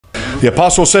The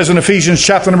apostle says in Ephesians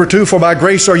chapter number 2, "For by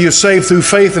grace are you saved through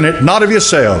faith, and it not of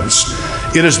yourselves.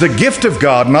 It is the gift of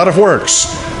God, not of works,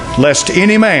 lest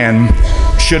any man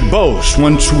should boast."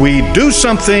 Once we do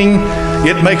something,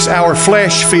 it makes our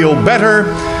flesh feel better.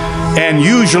 And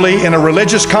usually in a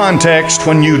religious context,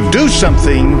 when you do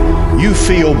something, you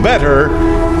feel better,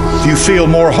 you feel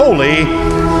more holy,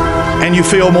 and you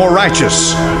feel more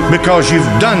righteous because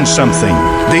you've done something.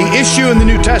 The issue in the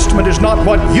New Testament is not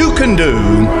what you can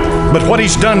do, but what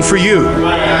He's done for you.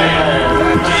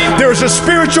 There is a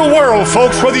spiritual world,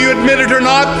 folks, whether you admit it or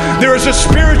not. There is a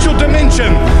spiritual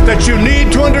dimension that you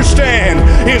need to understand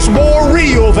is more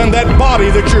real than that body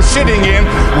that you're sitting in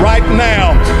right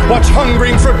now. What's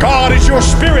hungering for God is your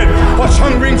spirit. What's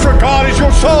hungering for God is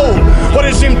your soul. What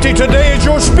is empty today is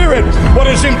your spirit. What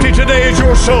is empty today is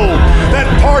your soul. That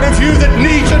part of you that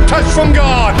needs a touch from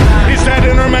God is that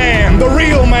inner man, the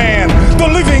real man, the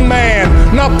living man,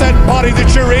 not that body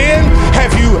that you're in.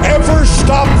 Have you ever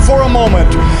stopped for a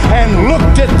moment and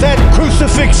looked at that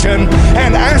crucifixion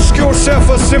and asked yourself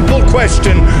a simple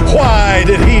question? Why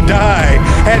did He die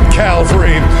at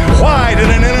Calvary? Why did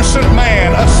an innocent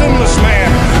man, a sinless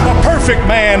man, a perfect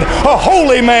man, a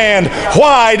holy man,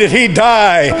 why did He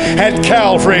die at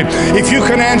Calvary? If you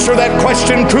can answer that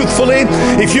question truthfully,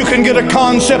 if you can get a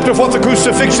concept of what the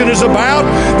crucifixion is about,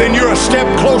 then you're a step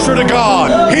closer to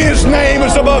God. His name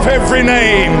is above every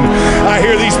name. I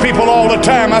hear these people all the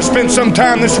time. I spent some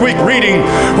time this week reading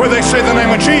where they say the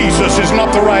name of Jesus is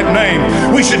not the right name.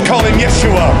 We should call Him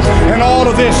Yeshua. And all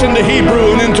of this into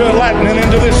Hebrew and into Latin and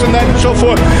into this and that and so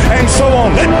forth and so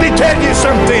on. Let me tell you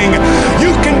something.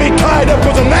 You can be tied up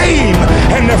with a name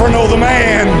and never know the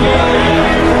man.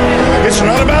 It's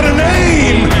not about a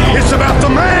name. It's about the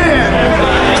man.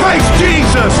 Christ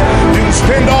Jesus. You can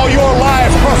spend all your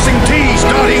life crossing T's,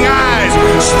 dotting I's,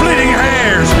 splitting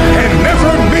hairs, and never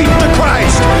meet the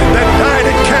Christ that died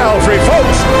at Calvary.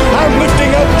 Folks, I'm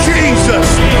lifting up Jesus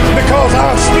because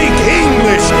I speak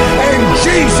English, and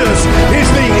Jesus is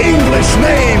the English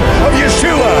name of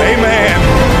Yeshua. Amen.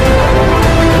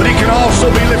 But He can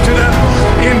also be lifted up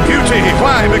in beauty.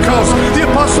 Why? Because the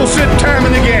apostle said time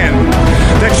and again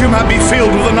that you might be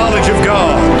filled with the knowledge of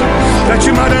God, that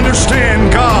you might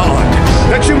understand God,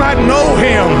 that you might know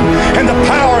Him and the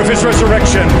power of His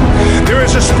resurrection. There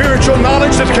is a spiritual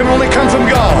knowledge that can only come from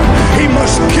God. He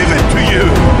must give it to you.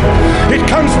 It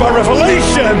comes by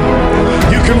revelation.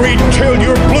 You can read until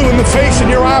you're blue in the face and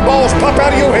your eyeballs pop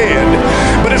out of your head.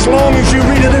 But as long as you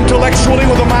read it intellectually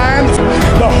with a mind,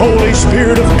 the Holy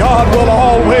Spirit of God will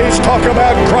always talk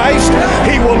about Christ.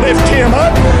 He will lift Him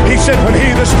up. He said when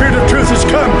He, the Spirit of truth, has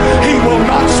come, He will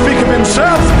not speak of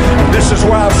Himself. And this is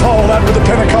where I fall out with the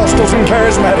Pentecostals and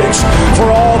charismatics.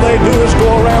 For all they do is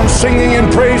go around singing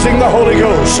and praising the Holy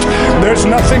Ghost. There's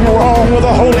nothing wrong with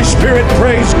the Holy Spirit,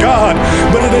 praise God.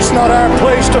 But it is not our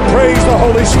place to praise the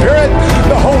Holy Spirit.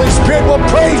 The Holy Spirit will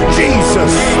praise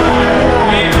Jesus.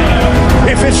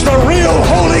 If it's the real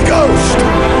Holy Ghost,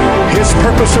 His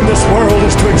purpose in this world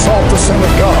is to exalt the Son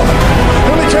of God.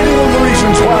 Let me tell you one of the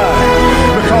reasons why.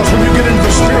 Because when you get into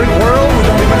the spirit world, we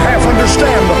don't even half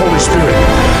understand the Holy Spirit.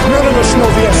 None of us know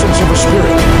the essence of the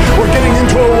Spirit. We're getting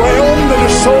into a realm that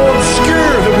is so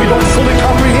obscure that we don't fully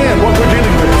comprehend what we're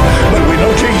dealing with. But we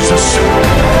know Jesus.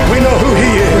 We know who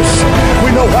He is.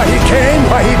 We know why He came,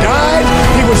 why He died.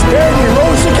 He was buried and He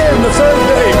rose again the third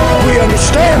day. We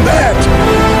understand that.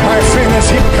 My friend, as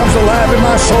He becomes alive in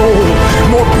my soul,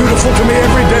 more beautiful to me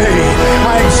every day,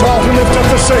 I exalt and lift up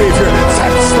the Savior.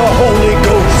 That's the Holy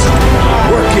Ghost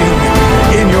working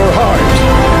in your heart.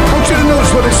 I want you to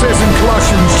notice what it says in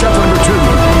Colossians chapter number 2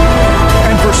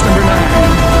 and verse number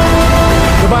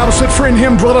 9. The Bible said, "For in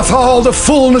Him dwelleth all the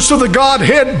fullness of the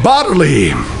Godhead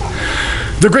bodily."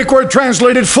 The Greek word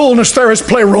translated fullness there is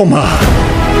pleroma.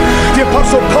 The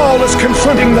Apostle Paul is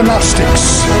confronting the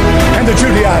Gnostics and the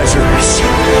Judaizers.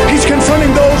 He's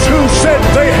confronting those who said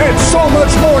they had so much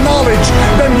more knowledge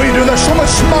than we do. They're so much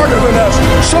smarter than us,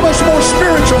 so much more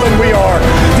spiritual than we are.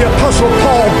 The Apostle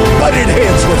Paul butted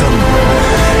heads with them.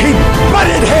 He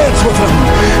butted heads with them.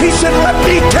 He said, "Let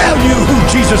me tell you who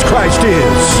Jesus Christ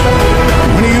is."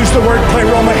 When he used the word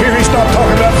pleroma here, he's not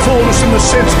talking about fullness in the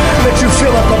sense that you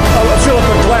fill up a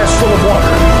glass full of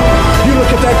water. You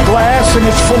look at that glass and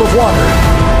it's full of water.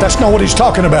 That's not what he's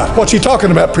talking about. What's he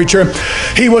talking about, preacher?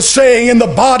 He was saying in the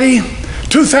body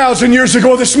 2,000 years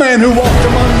ago, this man who walked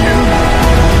among you,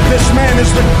 this man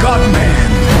is the God-man.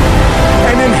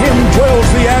 And in Him dwells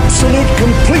the absolute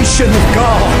completion of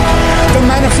God, the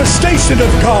manifestation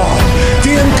of God,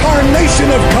 the incarnation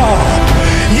of God.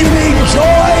 You need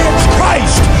joy, it's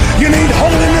Christ. You need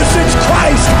holiness, it's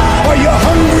Christ. Are you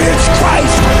hungry, it's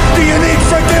Christ. Do you need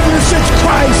forgiveness, it's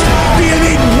Christ.